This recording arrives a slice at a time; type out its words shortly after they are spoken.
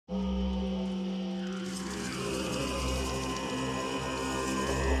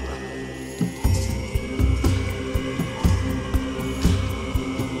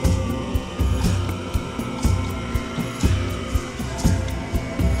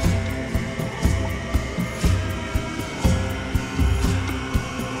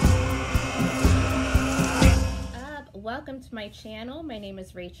my channel. My name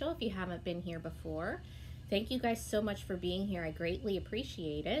is Rachel, if you haven't been here before. Thank you guys so much for being here. I greatly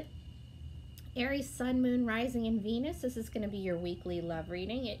appreciate it. Aries, Sun, Moon, Rising, and Venus. This is going to be your weekly love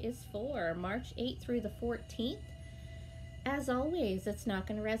reading. It is for March 8th through the 14th. As always, it's not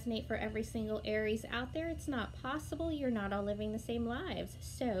going to resonate for every single Aries out there. It's not possible. You're not all living the same lives.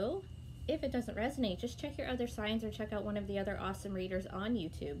 So if it doesn't resonate, just check your other signs or check out one of the other awesome readers on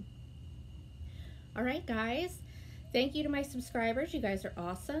YouTube. All right, guys. Thank you to my subscribers. You guys are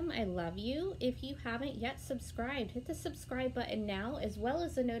awesome. I love you. If you haven't yet subscribed, hit the subscribe button now, as well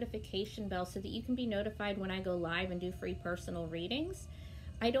as the notification bell so that you can be notified when I go live and do free personal readings.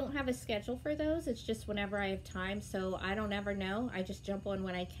 I don't have a schedule for those. It's just whenever I have time, so I don't ever know. I just jump on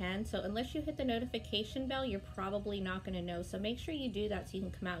when I can. So unless you hit the notification bell, you're probably not going to know. So make sure you do that so you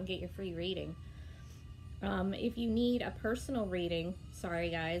can come out and get your free reading. If you need a personal reading,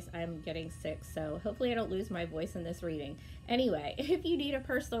 sorry guys, I'm getting sick, so hopefully I don't lose my voice in this reading. Anyway, if you need a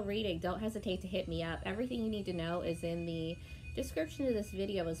personal reading, don't hesitate to hit me up. Everything you need to know is in the description of this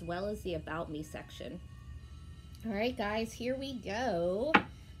video, as well as the About Me section. All right, guys, here we go.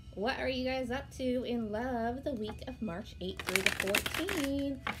 What are you guys up to in love the week of March 8th through the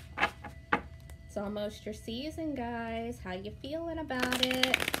 14th? It's almost your season, guys. How you feeling about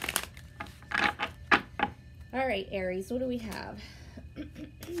it? All right, Aries, what do we have?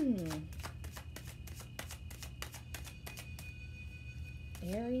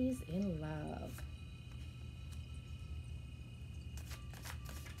 Aries in love.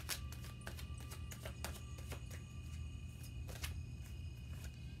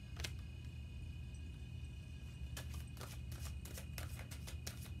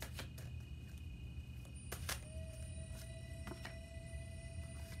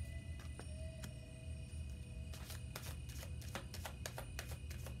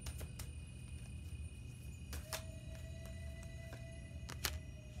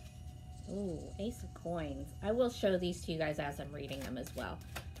 Ooh, Ace of Coins. I will show these to you guys as I'm reading them as well.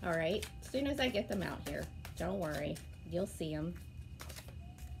 All right, as soon as I get them out here, don't worry, you'll see them.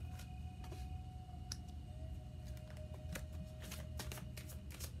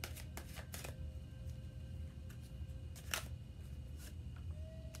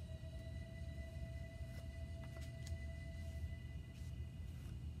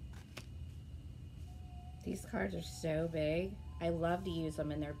 These cards are so big. I love to use them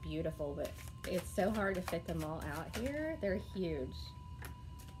and they're beautiful, but it's so hard to fit them all out here. They're huge.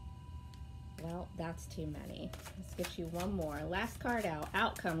 Well, that's too many. Let's get you one more. Last card out.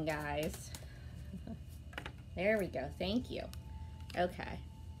 Outcome, guys. There we go. Thank you. Okay.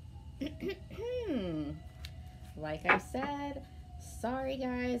 Like I said, sorry,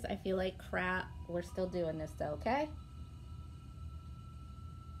 guys. I feel like crap. We're still doing this, though, okay?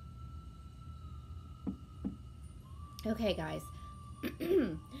 Okay, guys.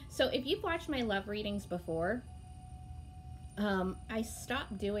 So if you've watched my love readings before, I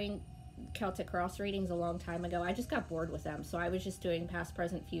stopped doing Celtic Cross readings a long time ago. I just got bored with them. So I was just doing past,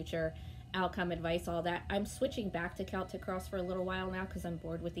 present, future, outcome, advice, all that. I'm switching back to Celtic Cross for a little while now because I'm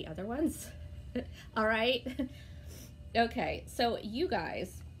bored with the other ones. All right. Okay. So you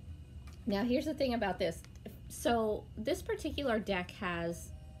guys, now here's the thing about this. So this particular deck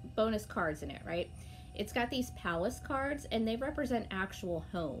has bonus cards in it, right? It's got these palace cards, and they represent actual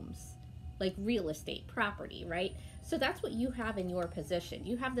homes, like real estate, property, right? So that's what you have in your position.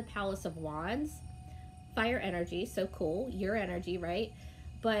 You have the Palace of Wands, fire energy, so cool, your energy, right?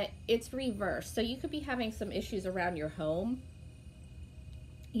 But it's reversed. So you could be having some issues around your home.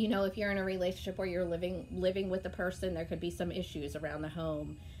 You know, if you're in a relationship where you're living with the person, there could be some issues around the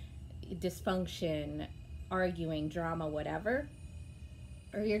home, dysfunction, arguing, drama, whatever.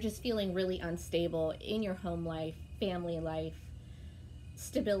 Or you're just feeling really unstable in your home life, family life,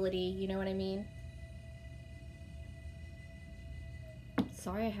 stability, you know what I mean?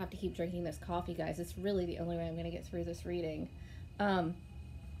 Sorry I have to keep drinking this coffee, guys. It's really the only way I'm going to get through this reading.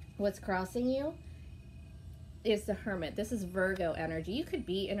 What's crossing you is the Hermit. This is Virgo energy. You could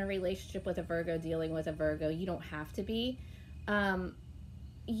be in a relationship with a Virgo, dealing with a Virgo. You don't have to be.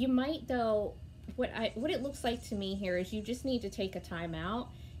 You might, though. What it looks like to me here is you just need to take a time out.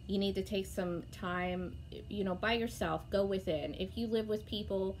 You need to take some time, you know, by yourself. Go within. If you live with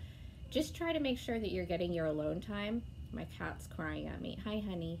people, just try to make sure that you're getting your alone time. My cat's crying at me. Hi,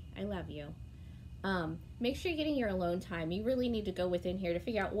 honey. I love you. Make sure you're getting your alone time. You really need to go within here to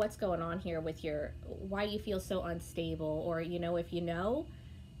figure out what's going on here with why you feel so unstable, or, you know,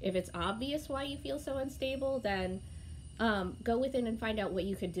 if it's obvious why you feel so unstable, then go within and find out what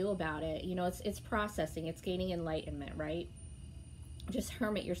you could do about it. You know, it's processing, it's gaining enlightenment, right? Just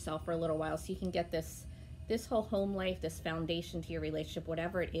hermit yourself for a little while so you can get this this whole home life, this foundation to your relationship,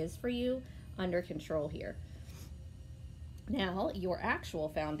 whatever it is for you, under control here. Now, your actual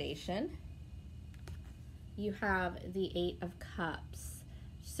foundation, you have the Eight of Cups.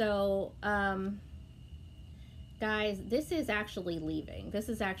 So, guys, this is actually leaving. This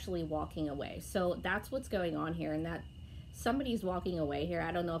is actually walking away. So that's what's going on here, and that somebody's walking away here.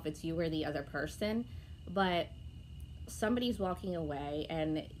 I don't know if it's you or the other person, but somebody's walking away,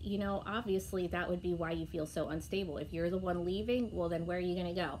 and you know, obviously that would be why you feel so unstable. If you're the one leaving, well, then where are you going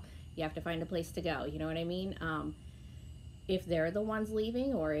to go? You have to find a place to go. You know what I mean? If they're the ones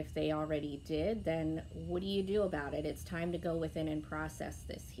leaving, or if they already did, then what do you do about it? It's time to go within and process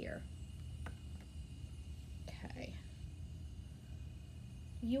this here. Okay.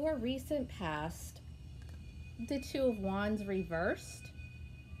 Your recent past, the Two of Wands reversed.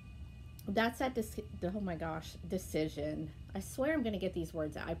 That's that, oh my gosh, decision. I swear I'm going to get these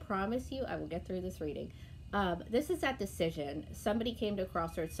words out. I promise you I will get through this reading. This is that decision. Somebody came to a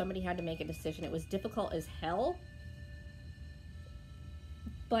crossroads. Somebody had to make a decision. It was difficult as hell,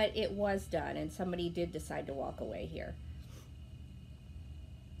 but it was done, and somebody did decide to walk away here.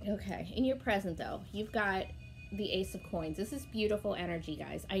 Okay, in your present, though, you've got the Ace of Coins. This is beautiful energy,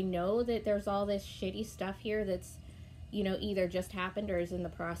 guys. I know that there's all this shitty stuff here that's, you know, either just happened or is in the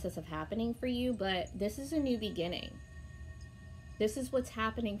process of happening for you, but this is a new beginning. This is what's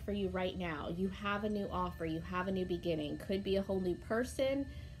happening for you right now. You have a new offer. You have a new beginning. Could be a whole new person,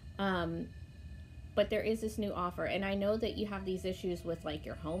 but there is this new offer. And I know that you have these issues with like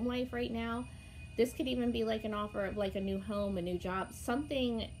your home life right now. This could even be like an offer of like a new home, a new job,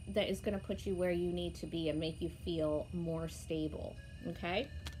 something that is going to put you where you need to be and make you feel more stable. Okay?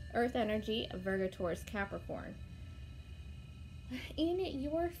 Earth energy, Virgo, Taurus, Capricorn. In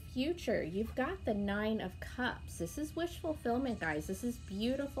your future, you've got the Nine of Cups. This is wish fulfillment, guys. This is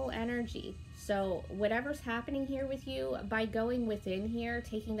beautiful energy. So whatever's happening here with you, by going within here,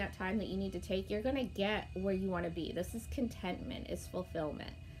 taking that time that you need to take, you're going to get where you want to be. This is contentment, it's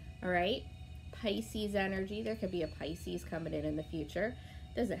fulfillment. All right? Pisces energy. There could be a Pisces coming in the future.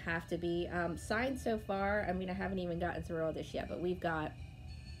 Doesn't have to be. Signs so far, I mean, I haven't even gotten through all this yet, but we've got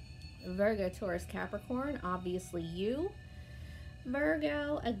Virgo, Taurus, Capricorn, obviously you.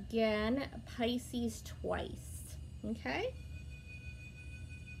 Virgo again, Pisces twice. Okay?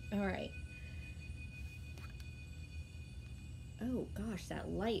 All right. Oh gosh,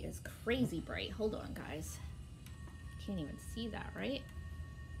 that light is crazy bright. Hold on, guys. Can't even see that, right?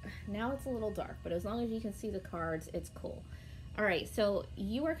 Now it's a little dark, but as long as you can see the cards, it's cool. All right, so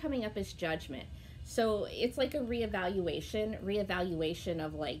you are coming up as Judgment. So it's like a reevaluation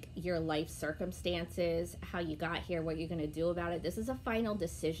of like your life circumstances, how you got here, what you're going to do about it. This is a final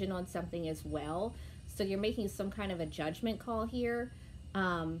decision on something as well. So you're making some kind of a judgment call here,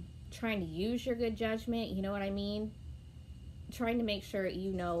 trying to use your good judgment. You know what I mean? Trying to make sure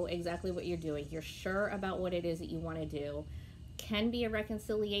you know exactly what you're doing. You're sure about what it is that you want to do. Can be a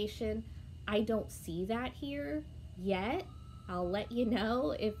reconciliation. I don't see that here yet. I'll let you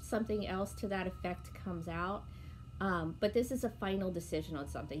know if something else to that effect comes out. But this is a final decision on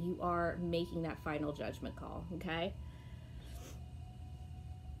something. You are making that final judgment call, okay?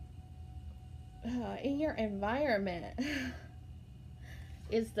 In your environment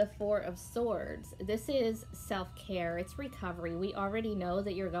is the Four of Swords. This is self-care. It's recovery. We already know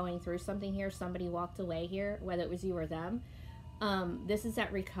that you're going through something here. Somebody walked away here, whether it was you or them. This is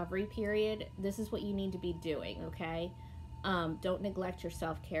that recovery period. This is what you need to be doing, okay? Don't neglect your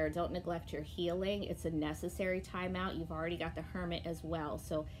self-care. Don't neglect your healing. It's a necessary timeout. You've already got the Hermit as well.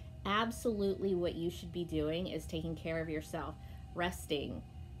 So absolutely what you should be doing is taking care of yourself, resting,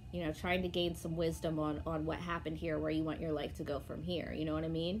 you know, trying to gain some wisdom on what happened here, where you want your life to go from here. You know what I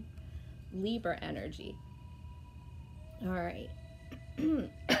mean? Libra energy. All right.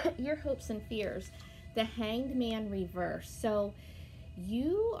 Your hopes and fears. The Hanged Man reverse. So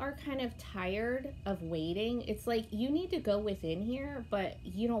you are kind of tired of waiting. It's like you need to go within here, but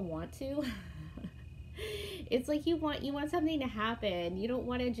you don't want to. It's like you want something to happen. You don't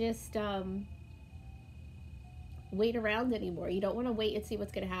want to just wait around anymore. You don't want to wait and see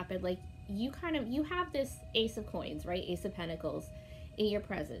what's going to happen. Like you have this Ace of Coins, right? Ace of Pentacles in your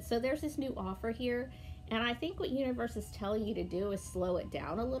presence. So there's this new offer here, and I think what universe is telling you to do is slow it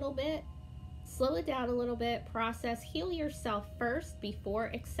down a little bit. Slow it down a little bit, process, heal yourself first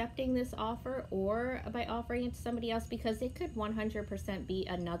before accepting this offer or by offering it to somebody else, because it could 100% be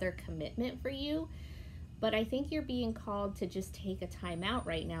another commitment for you. But I think you're being called to just take a time out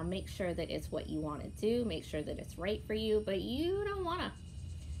right now. Make sure that it's what you want to do. Make sure that it's right for you, but you don't want to.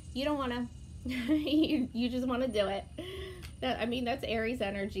 You don't want to. you just want to do it. That's Aries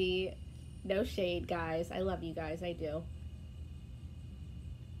energy. No shade, guys. I love you guys. I do.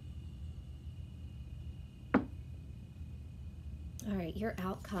 All right, your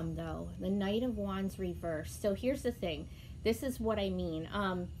outcome though, the Knight of Wands reversed. So here's the thing. This is what I mean.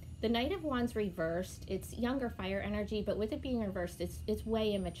 The Knight of Wands reversed, it's younger fire energy, but with it being reversed, it's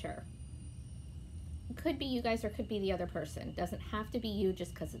way immature. It could be you guys or could be the other person. Doesn't have to be you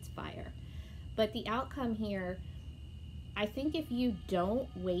just because it's fire. But the outcome here, I think if you don't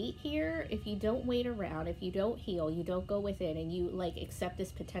wait here, if you don't wait around, if you don't heal, you don't go within and you like accept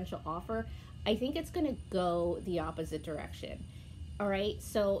this potential offer, I think it's going to go the opposite direction. All right,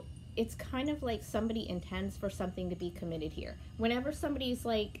 so it's kind of like somebody intends for something to be committed here. Whenever somebody's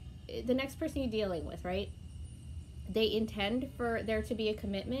like, the next person you're dealing with, right? They intend for there to be a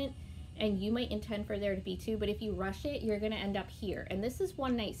commitment, and you might intend for there to be too, but if you rush it, you're going to end up here. And this is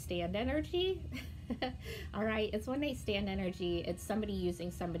one night stand energy. All right, it's one night stand energy. It's somebody using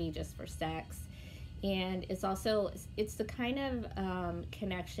somebody just for sex. And it's also, it's the kind of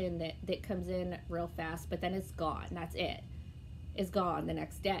connection that comes in real fast, but then it's gone. That's it. Is gone the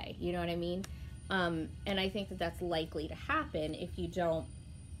next day. You know what I mean? And I think that that's likely to happen if you don't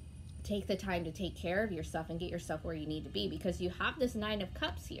take the time to take care of yourself and get yourself where you need to be, because you have this Nine of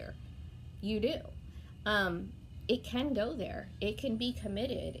Cups here. You do. It can go there. It can be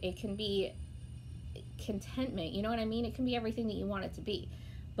committed. It can be contentment. You know what I mean? It can be everything that you want it to be,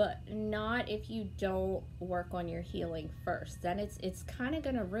 but not if you don't work on your healing first. Then it's kind of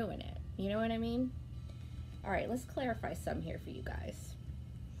going to ruin it. You know what I mean? All right, let's clarify some here for you guys.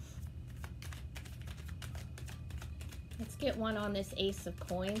 Let's get one on this Ace of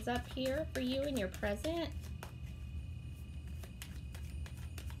Coins up here for you in your present.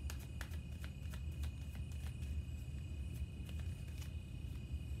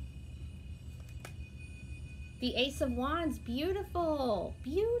 The Ace of Wands, beautiful,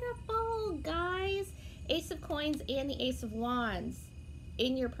 beautiful, guys. Ace of Coins and the Ace of Wands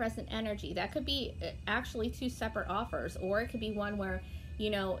in your present energy. That could be actually two separate offers, or it could be one where,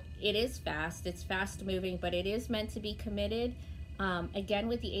 you know, it is fast, it's fast moving, but it is meant to be committed. Again,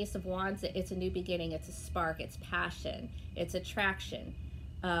 with the Ace of Wands, it's a new beginning, it's a spark, it's passion, it's attraction.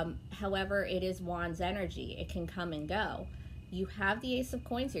 However, it is Wands energy. It can come and go. You have the Ace of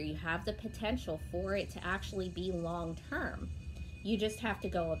Coins here. You have the potential for it to actually be long term. You just have to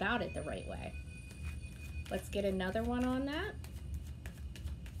go about it the right way. Let's get another one on that.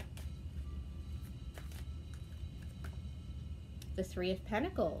 The Three of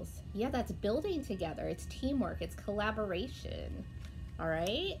Pentacles. Yeah, that's building together. It's teamwork. It's collaboration. All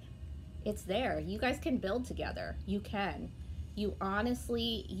right? It's there. You guys can build together. You can. You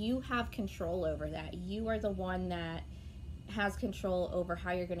honestly, you have control over that. You are the one that has control over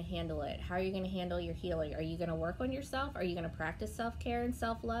how you're going to handle it. How are you going to handle your healing? Are you going to work on yourself? Are you going to practice self-care and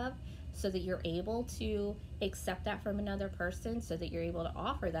self-love so that you're able to accept that from another person, so that you're able to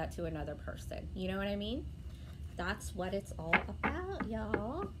offer that to another person? You know what I mean? That's what it's all about,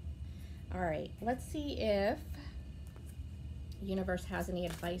 y'all. All right, let's see if the universe has any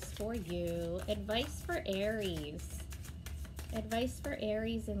advice for you. Advice for Aries. Advice for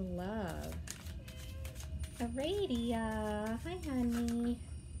Aries in love. Aradia. Hi, honey.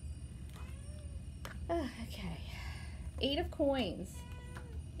 Oh, okay. Eight of Coins.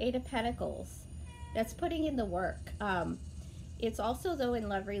 Eight of Pentacles. That's putting in the work. It's also, though, in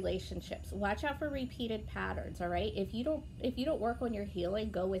love relationships. Watch out for repeated patterns, all right? If you don't work on your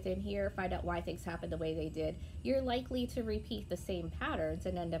healing, go within here, find out why things happened the way they did. You're likely to repeat the same patterns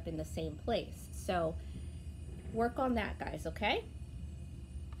and end up in the same place. So work on that, guys, okay?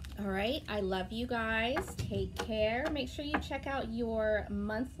 All right, I love you guys. Take care. Make sure you check out your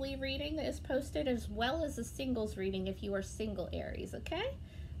monthly reading that is posted, as well as a singles reading if you are single Aries, okay?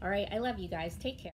 All right, I love you guys. Take care.